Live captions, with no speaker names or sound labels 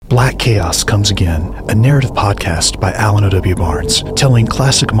Black Chaos comes again, a narrative podcast by Alan O.W. Barnes, telling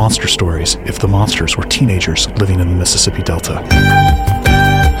classic monster stories if the monsters were teenagers living in the Mississippi Delta.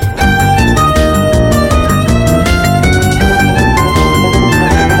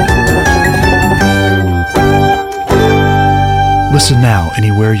 Listen now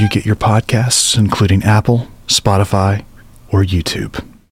anywhere you get your podcasts, including Apple, Spotify, or YouTube.